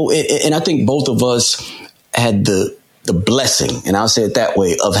 and I think both of us had the blessing, and I'll say it that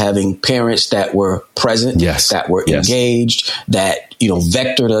way, of having parents that were present, that were engaged, that,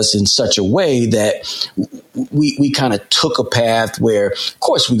 vectored us in such a way that we kind of took a path where, of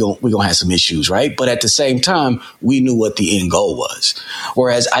course, we're going to have some issues, right? But at the same time, we knew what the end goal was.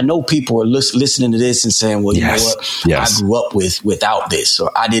 Whereas I know people are listening to this and saying, well, you know what? I grew up without this,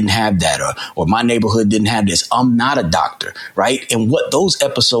 or I didn't have that, or my neighborhood didn't have this. I'm not a doctor, right? And what those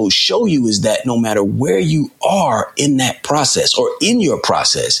episodes show you is that no matter where you are in that process or in your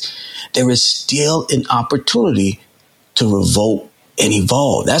process, there is still an opportunity to revolt and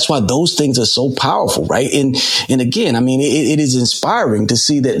evolve. That's why those things are so powerful, right? And again, I mean, it is inspiring to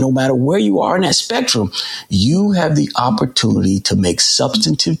see that no matter where you are in that spectrum, you have the opportunity to make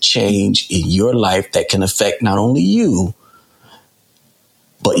substantive change in your life that can affect not only you,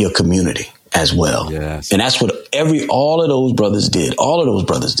 but your community as well. Yes. And that's what all of those brothers did. All of those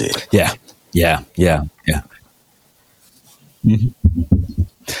brothers did. Yeah. Mm-hmm.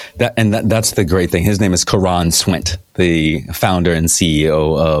 That's the great thing. His name is Karan Swint, the founder and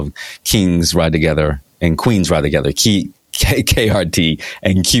CEO of Kings Ride Together and Queens Ride Together, KRT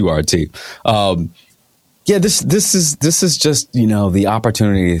and QRT. This is just, the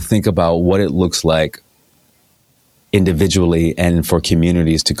opportunity to think about what it looks like individually and for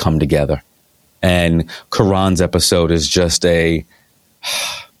communities to come together. And Karan's episode is just I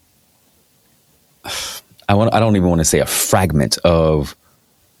don't even want to say a fragment of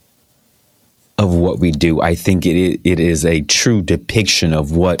what we do. I think it is a true depiction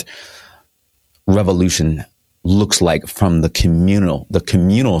of what revolution looks like from the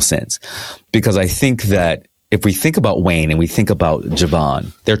communal sense, because I think that if we think about Wayne and we think about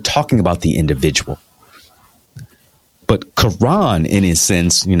Jevon, they're talking about the individual. But Quran, in a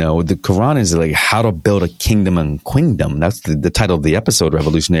sense, the Quran is like how to build a kingdom and queendom. That's the title of the episode,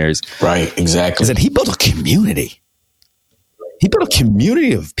 Revolutionaries. Right, exactly. Is that he built a community. He built a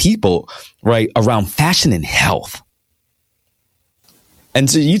community of people, right, around fashion and health. And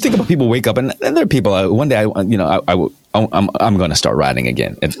so you think about people wake up, and there are people. One day, I'm going to start riding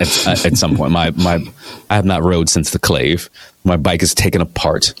again at some point. I have not rode since the Clave. My bike is taken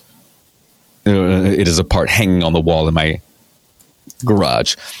apart. It is a part hanging on the wall in my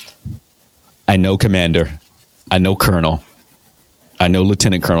garage. I know Commander. I know Colonel. I know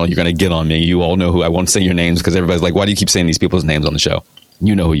Lieutenant Colonel. You're going to get on me. You all know who. I won't say your names because everybody's like, why do you keep saying these people's names on the show?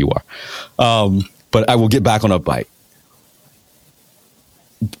 You know who you are. But I will get back on a bike.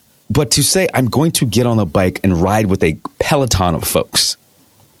 But to say I'm going to get on a bike and ride with a peloton of folks,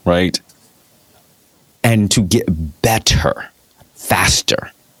 right? And to get better,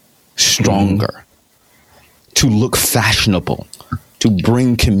 faster, stronger, to look fashionable, to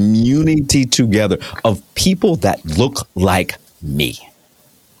bring community together of people that look like me.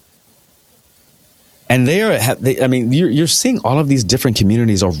 And you're seeing all of these different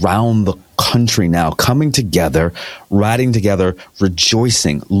communities around the country now coming together, riding together,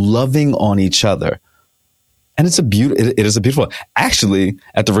 rejoicing, loving on each other. And it is a beautiful, actually,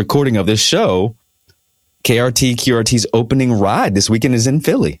 at the recording of this show, QRT's opening ride this weekend is in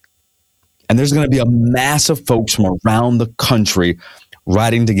Philly. And there's going to be a mass of folks from around the country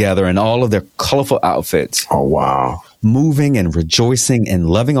riding together in all of their colorful outfits. Oh, wow. Moving and rejoicing and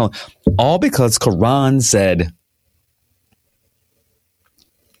loving on, all because Quran said,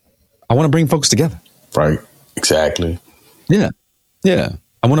 I want to bring folks together. Right. Exactly. Yeah.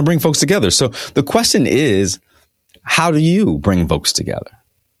 I want to bring folks together. So the question is, how do you bring folks together?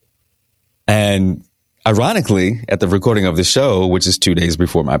 And ironically, at the recording of the show, which is 2 days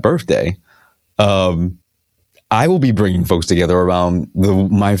before my birthday, I will be bringing folks together around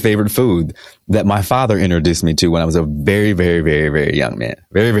my favorite food that my father introduced me to when I was a very, very, very, very young man,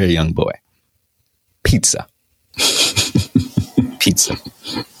 very, very young boy. Pizza. Pizza.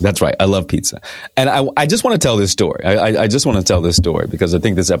 That's right. I love pizza. And I just want to tell this story. I just want to tell this story because I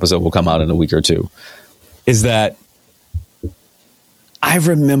think this episode will come out in a week or two. Is that I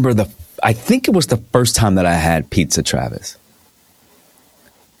remember I think it was the first time that I had pizza, Travis.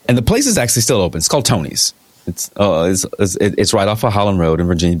 And the place is actually still open. It's called Tony's. It's right off of Holland Road in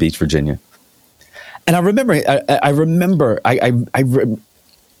Virginia Beach, Virginia. And I remember, at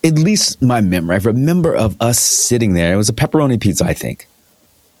least my memory, I remember of us sitting there. It was a pepperoni pizza, I think.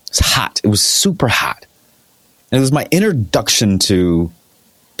 It was hot. It was super hot. And it was my introduction to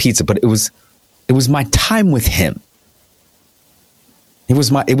pizza, but it was my time with him. It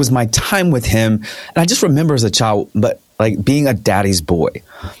was my time with him. And I just remember as a child, but like being a daddy's boy.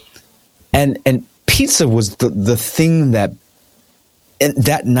 And pizza was the thing that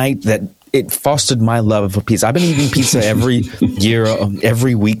night that it fostered my love for pizza. I've been eating pizza every year,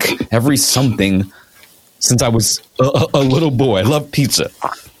 every week, every something since I was a little boy. I love pizza.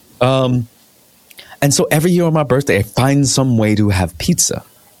 And so every year on my birthday, I find some way to have pizza,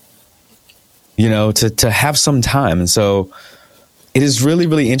 to have some time. And so it is really,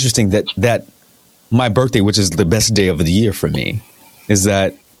 really interesting that my birthday, which is the best day of the year for me, is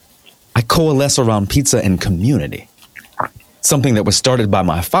that I coalesce around pizza and community. Something that was started by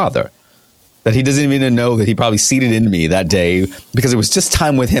my father that he doesn't even know that he probably seeded in me that day because it was just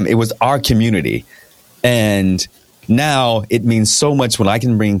time with him. It was our community. And now it means so much when I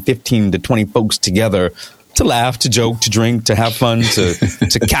can bring 15 to 20 folks together to laugh, to joke, to drink, to have fun,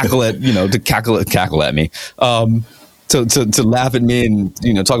 to cackle at, cackle at me, to laugh at me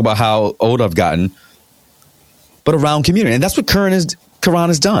and, talk about how old I've gotten, but around community. And that's what Quran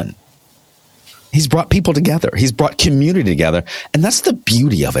has done. He's brought people together. He's brought community together. And that's the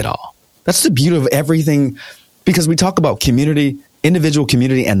beauty of it all. That's the beauty of everything, because we talk about community, individual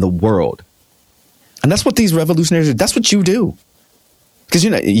community, and the world. And that's what these revolutionaries do. That's what you do. Because,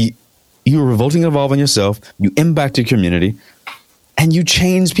 you're revolting and evolving yourself. You impact your community and you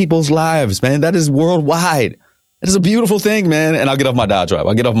change people's lives, man. That is worldwide. It is a beautiful thing, man. And I'll get off my diatribe.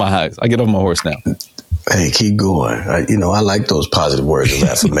 I'll get off my highs. I'll get off my horse now. Hey, keep going. I like those positive words of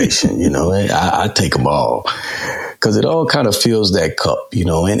affirmation. I take them all because it all kind of fills that cup,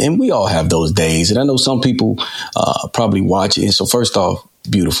 and we all have those days. And I know some people probably watch it. And so first off,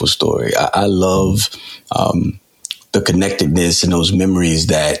 beautiful story. I love the connectedness and those memories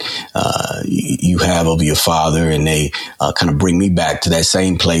that you have of your father, and they kind of bring me back to that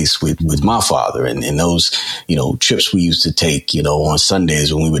same place with my father, and those, trips we used to take, on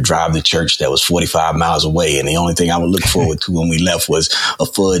Sundays when we would drive to church that was 45 miles away, and the only thing I would look forward to when we left was a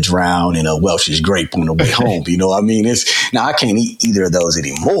fudge round and a Welch's grape on the way home. Now I can't eat either of those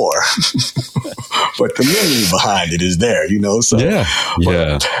anymore, but the memory behind it is there, So yeah.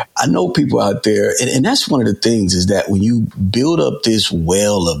 I know people out there, and that's one of the things, is that when you build up this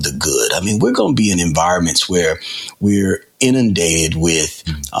well of the good, we're going to be in environments where we're inundated with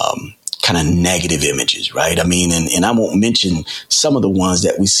kind of negative images, right? And I won't mention some of the ones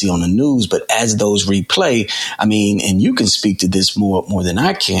that we see on the news, but as those replay, and you can speak to this more than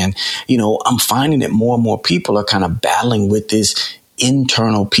I can, I'm finding that more and more people are kind of battling with this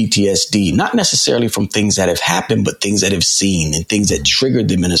internal PTSD, not necessarily from things that have happened, but things that have seen and things that triggered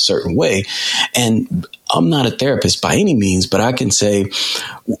them in a certain way. And I'm not a therapist by any means, but I can say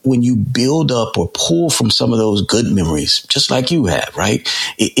when you build up or pull from some of those good memories, just like you have, right?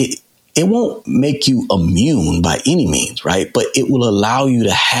 It won't make you immune by any means, right? But it will allow you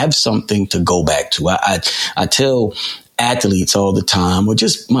to have something to go back to. I tell athletes all the time, or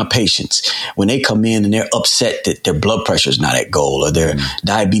just my patients, when they come in and they're upset that their blood pressure is not at goal, or their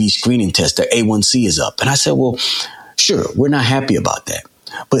diabetes screening test, their A1C is up. And I said, well, sure, we're not happy about that.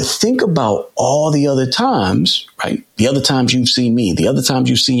 But think about all the other times, right? The other times you've seen me, the other times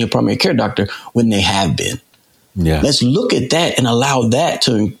you've seen your primary care doctor, when they have been. Yeah. Let's look at that and allow that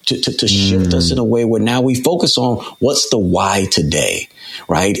to shift us in a way where now we focus on what's the why today,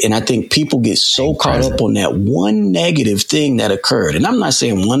 right? And I think people get so caught up on that one negative thing that occurred. And I'm not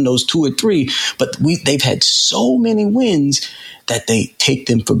saying one, those two or three, but they've had so many wins that they take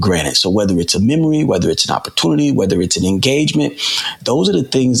them for granted. So whether it's a memory, whether it's an opportunity, whether it's an engagement, those are the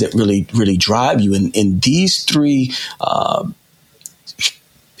things that really, really drive you. And these three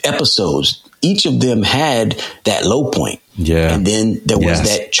episodes, each of them had that low point. Yeah. And then there was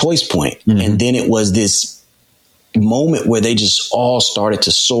that choice point. And then it was this moment where they just all started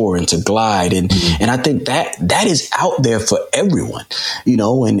to soar and to glide. And I think that is out there for everyone,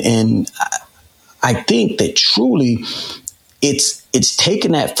 and I think that truly it's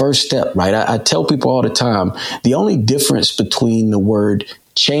taking that first step, right? I tell people all the time, the only difference between the word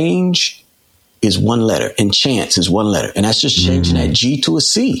change is one letter and chance is one letter. And that's just changing that G to a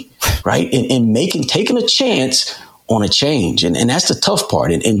C, right? And taking a chance on a change. And that's the tough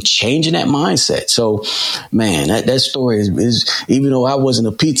part, and changing that mindset. So, man, that story is, even though I wasn't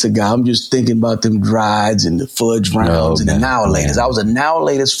a pizza guy, I'm just thinking about them drieds and the fudge rounds and the now-laters. I was a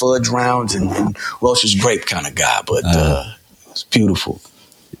now-laters, fudge rounds, and Welch's grape kind of guy, but it's beautiful.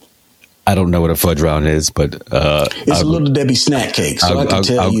 I don't know what a fudge round is, but it's a Little Debbie snack cake. So I can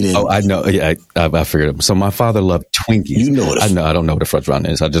tell you. Oh, I know. Yeah, I figured it. So my father loved Twinkies. You know what? I don't know what a fudge round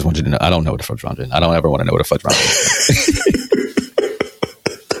is. I just want you to know. I don't know what a fudge round is. I don't ever want to know what a fudge round is.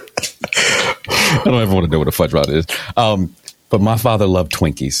 I don't ever want to know what a fudge round is. But my father loved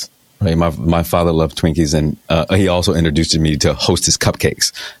Twinkies. Right, my father loved Twinkies, and he also introduced me to Hostess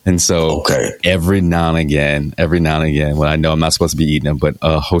cupcakes. And so every now and again, when I know I'm not supposed to be eating them, but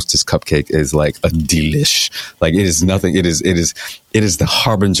Hostess cupcake is like a delish. Like it is nothing. It is the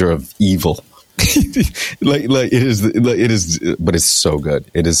harbinger of evil. it is, but it's so good.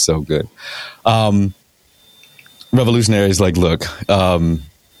 It is so good. Revolutionaries, like, look.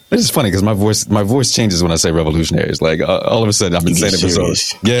 It's funny because my voice changes when I say revolutionaries. Like all of a sudden I've been saying it for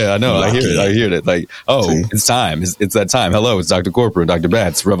so. Yeah, I know. I hear it. Like, it's time. It's that time. Hello, it's Dr. Corporate, Dr.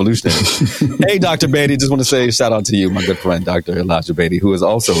 Batts, revolutionary. Hey, Dr. Beatty, just want to say shout out to you, my good friend, Dr. Elijah Beatty, who is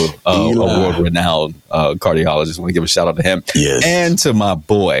also a world-renowned cardiologist. I want to give a shout out to him. Yes. And to my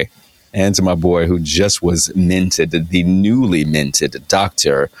boy who just was minted, the newly minted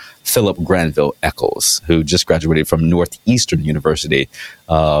Dr. Philip Granville Eccles, who just graduated from Northeastern University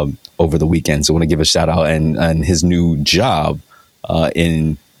over the weekend. So I want to give a shout out and his new job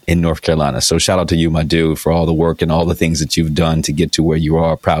in North Carolina. So shout out to you, my dude, for all the work and all the things that you've done to get to where you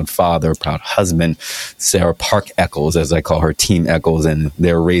are. Proud father, proud husband. Sarah Park Eccles, as I call her, Team Eccles, and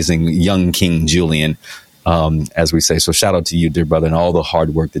they're raising young King Julian, as we say. So shout out to you, dear brother, and all the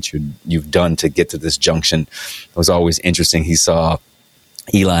hard work that you've done to get to this junction. It was always interesting. He saw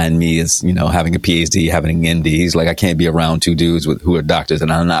Eli and me as, having a PhD, having an MD. He's like, I can't be around two dudes who are doctors,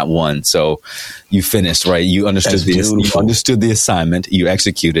 and I'm not one. So you finished, right? You understood the assignment, you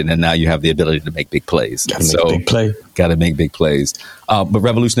executed, and now you have the ability to make big plays. Got to make big plays. But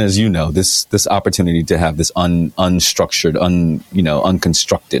revolutionaries, this opportunity to have this unstructured,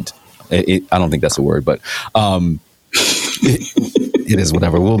 unconstructed. I don't think that's a word, but it is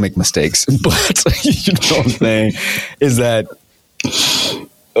whatever. We'll make mistakes. But you know what I'm saying is that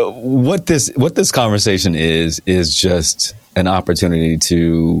what this conversation is just an opportunity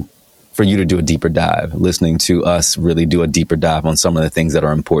for you to do a deeper dive, listening to us really do a deeper dive on some of the things that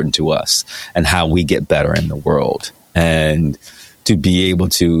are important to us and how we get better in the world. And to be able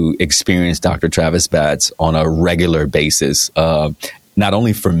to experience Dr. Travis Batts on a regular basis, not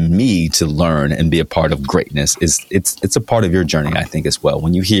only for me to learn and be a part of greatness, it's a part of your journey, I think, as well.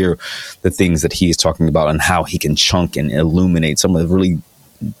 When you hear the things that he is talking about and how he can chunk and illuminate some of the really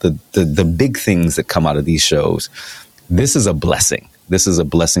the big things that come out of these shows, this is a blessing. This is a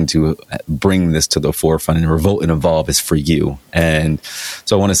blessing to bring this to the forefront, and Revolt and Evolve is for you. And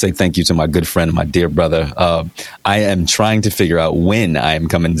so I want to say thank you to my good friend, my dear brother. I am trying to figure out when I am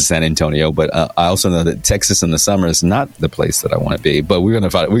coming to San Antonio, but I also know that Texas in the summer is not the place that I want to be. But we're gonna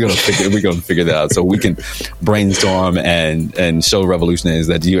figure that out so we can brainstorm and show revolutionaries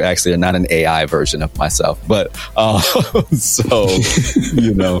that you actually are not an AI version of myself. But so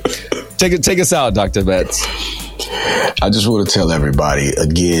you know, take us out, Dr. Batts. I just want to tell everybody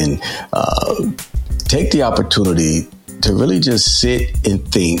again, take the opportunity to really just sit and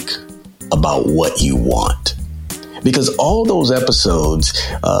think about what you want. Because all those episodes,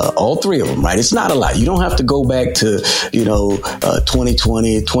 all three of them, right? It's not a lot. You don't have to go back to,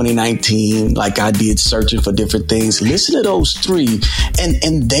 2020, 2019, like I did, searching for different things. Listen to those three,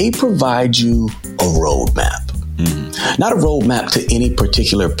 and they provide you a roadmap. Not a roadmap to any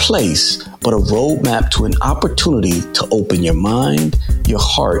particular place, but a roadmap to an opportunity to open your mind, your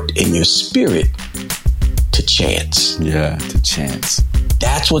heart, and your spirit to chance. Yeah, to chance.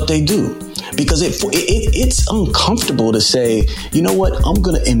 That's what they do. Because it's uncomfortable to say, you know what, I'm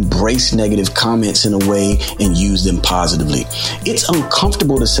going to embrace negative comments in a way and use them positively. It's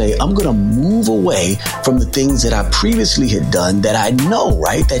uncomfortable to say, I'm going to move away from the things that I previously had done that I know,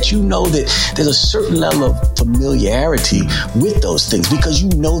 right? That you know that there's a certain level of familiarity with those things because you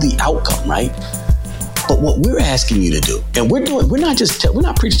know the outcome, right? But what we're asking you to do, and we're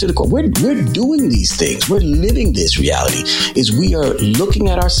not preaching to the court. We're doing these things. We're living this reality. Is we are looking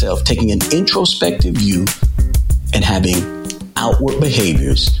at ourselves, taking an introspective view, and having outward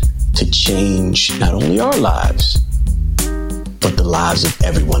behaviors to change not only our lives, but the lives of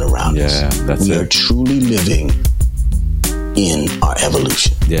everyone around us. We are truly living in our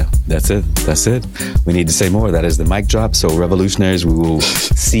evolution. Yeah, that's it. We need to say more. That is the mic drop. So revolutionaries, we will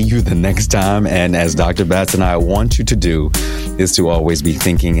see you the next time. And as Dr. Batts and I want you to do is to always be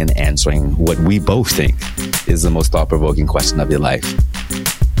thinking and answering what we both think is the most thought-provoking question of your life.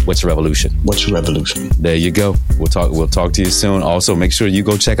 What's your revolution? What's your revolution? There you go. We'll talk to you soon. Also, make sure you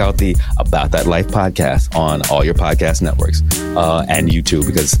go check out the About That Life podcast on all your podcast networks and YouTube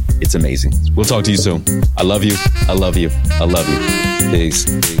because it's amazing. We'll talk to you soon. I love you. I love you. I love you. Peace.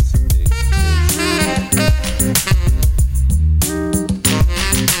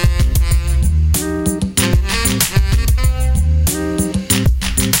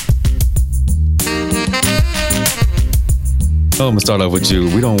 I'm gonna start off with you.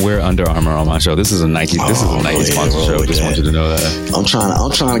 We don't wear Under Armour on my show. This is a Nike. This is a Nike sponsor show. Just want you to know that. I'm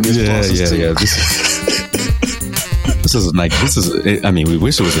trying to get sponsors too. Yeah. This is a Nike. I mean, we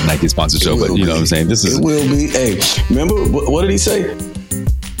wish it was a Nike sponsor show, but you know what I'm saying. It will be. Hey, remember what did he say?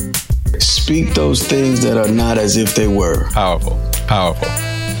 Speak those things that are not as if they were. Powerful.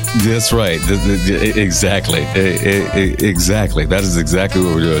 That's right. Exactly. Exactly. That is exactly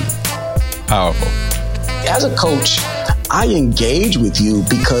what we're doing. Powerful. As a coach, I engage with you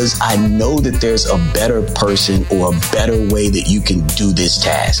because I know that there's a better person or a better way that you can do this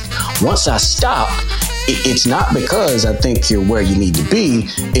task. Once I stop, it's not because I think you're where you need to be.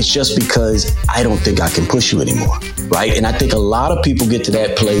 It's just because I don't think I can push you anymore, right? And I think a lot of people get to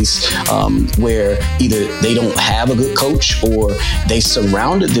that place where either they don't have a good coach or they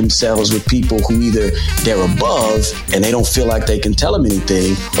surrounded themselves with people who either they're above and they don't feel like they can tell them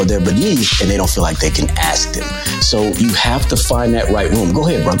anything, or they're beneath and they don't feel like they can ask them. So you have to find that right room. Go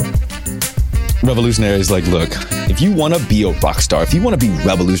ahead, brother. Revolutionaries, like, look, if you want to be a rock star, if you want to be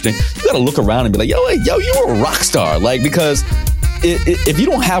revolutionary, you got to look around and be like, yo, you're a rock star. Like, because if you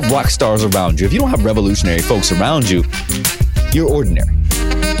don't have rock stars around you, if you don't have revolutionary folks around you, you're ordinary.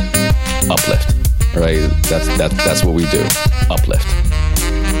 Uplift, right? That's what we do. Uplift.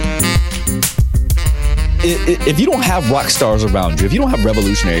 If you don't have rock stars around you, if you don't have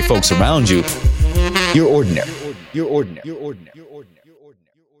revolutionary folks around you, you're ordinary. You're ordinary.